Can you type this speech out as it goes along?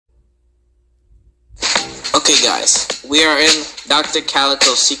Okay guys, we are in Dr.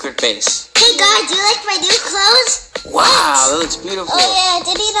 Calico's secret base. Hey guys, do you like my new clothes? Wow, that looks beautiful. Oh yeah,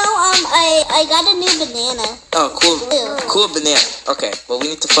 did you know I got a new banana. Oh, cool. Blue. Cool banana. Okay, but we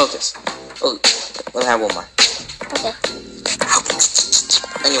need to focus. Oh, we'll have one more. Okay.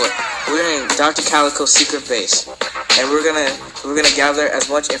 Anyway, we're in Dr. Calico's secret base, and we're gonna gather as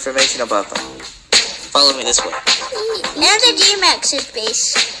much information about them. Follow me this way. And the G-Max's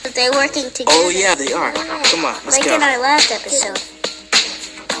base. They're working together. Oh yeah, they are. Come on, let's like go. in our last episode.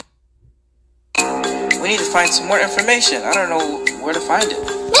 We need to find some more information. I don't know where to find it.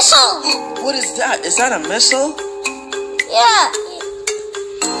 Missile! What is that? Is that a missile? Yeah.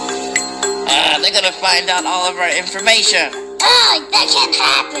 They're gonna find out all of our information. Oh, that can't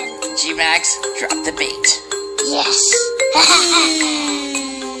happen. G-Max, drop the bait. Yes.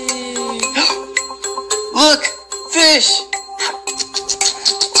 Look! Fish!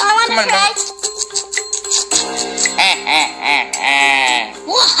 I want Come to on, try.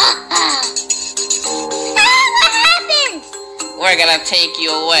 What happened? We're gonna take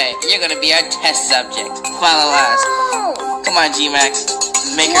you away. You're gonna be our test subject. Follow us. Oh. Come on, G-Max.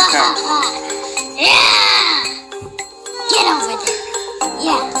 Make her come. Yeah. Get over there.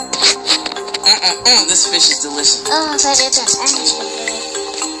 Yeah. This fish is delicious. Oh, but it's an action.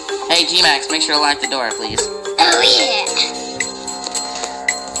 Hey, G-Max, make sure to lock the door, please. Oh yeah.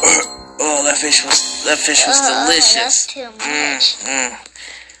 Oh, that fish was delicious. That's too much.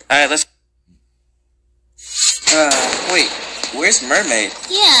 Alright, let's... wait. Where's Mermaid?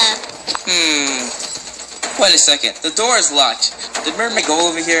 Yeah. Wait a second. The door is locked. Did Mermaid go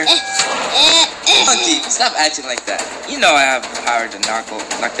over here? Monkey, stop acting like that. You know I have the power to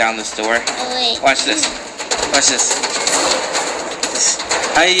knock down this door. Oh, wait. Watch this. Watch this.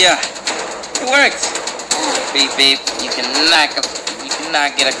 Hiya. It worked. Beep, beep. You cannot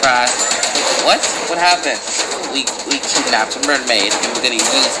get across. What? What happened? We kidnapped a mermaid and we're gonna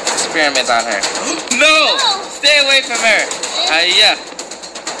use experiments on her. No! Stay away from her. Hiya.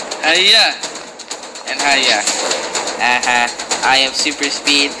 Hiya. And hiya. I am super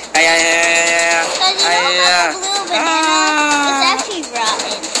speed. Because you don't have a blue banana, it's actually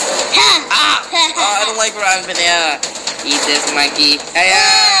rotten. Oh, I don't like rotten banana. Eat this, monkey.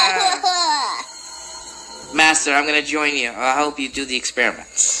 Master, I'm gonna join you. I'll help you do the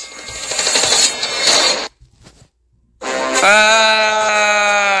experiments.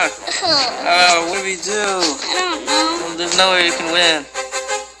 What do we do? I don't know. There's no way you can win.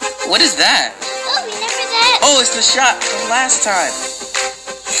 What is that? Oh, remember that? Oh, it's the shot from last time.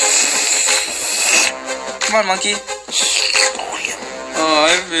 Come on, monkey. Oh,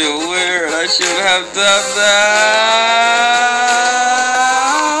 I feel weird. I should have done that.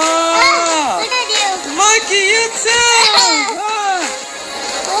 Look at you. Monkey, you too.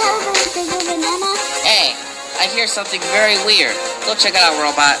 What happened with the blue banana? Hey, I hear something very weird. Go check it out,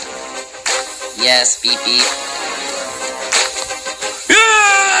 robot. Yes, beep beep.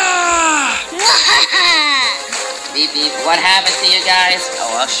 Beep beep. What happened to you guys?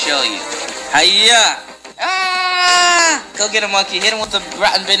 Oh, I'll show you. Hiya. Go get him, monkey. Hit him with the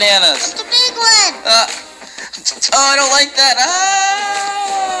rotten bananas. The big one. Oh, I don't like that.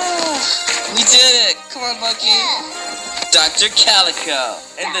 We did it. Come on, monkey. Yeah. Dr. Calico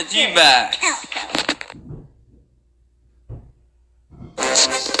and the G-Max.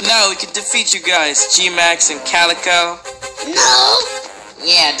 Now we can defeat you guys, G-Max and Calico. No.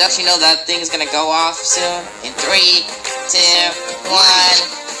 Yeah, don't you know that thing's gonna go off soon? In 3, 2,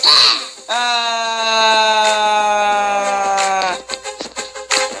 1.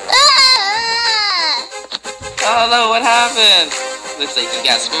 Oh no, what happened? Looks like you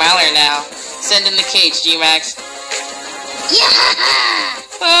got Smiler now. Send in the cage, G-Max. Yeah.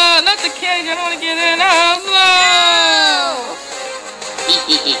 Not the cage, I don't want to get in. Oh no!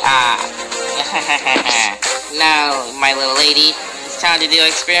 Now, my little lady, it's time to do an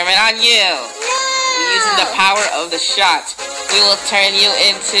experiment on you. Using the power of the shot, we will turn you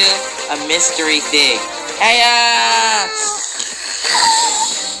into a mystery thing. Hiya!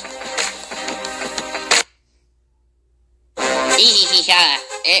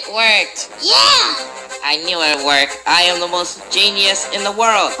 It worked. Yeah. I knew it would work. I am the most genius in the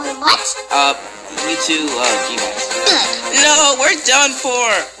world. What? You too, G-Max. Good. No, we're done for!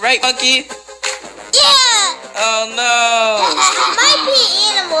 Right, monkey? Yeah. Oh no! Might be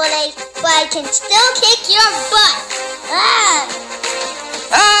animal like, but I can still kick your butt.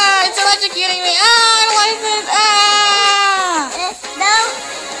 It's electrocuting me. I don't like this. No.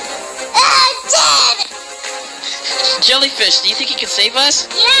 Dead. Jellyfish, do you think you can save us?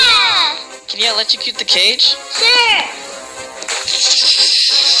 Yeah. Can you electrocute the cage? Sure.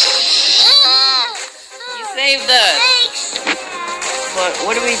 saved us. Thanks. But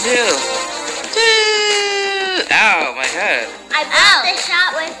what do we do? Ow, my head. I brought the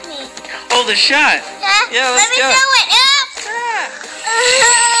shot with me. Oh, the shot. Yeah, let's Let me go. throw it.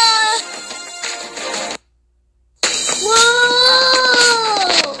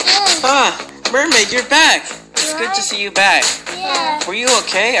 Whoa. Ah, Mermaid, you're back. It's good to see you back. Yeah. Were you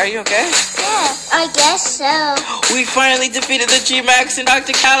okay? Are you okay? Yeah. I guess so. We finally defeated the G-Max and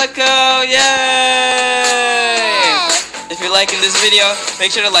Dr. Calico. Yay! If you're liking this video,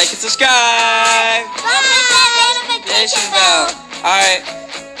 make sure to like and subscribe. Bye. Notification bell. Alright.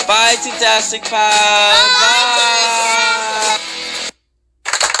 Bye, Tutastic Pals. Bye.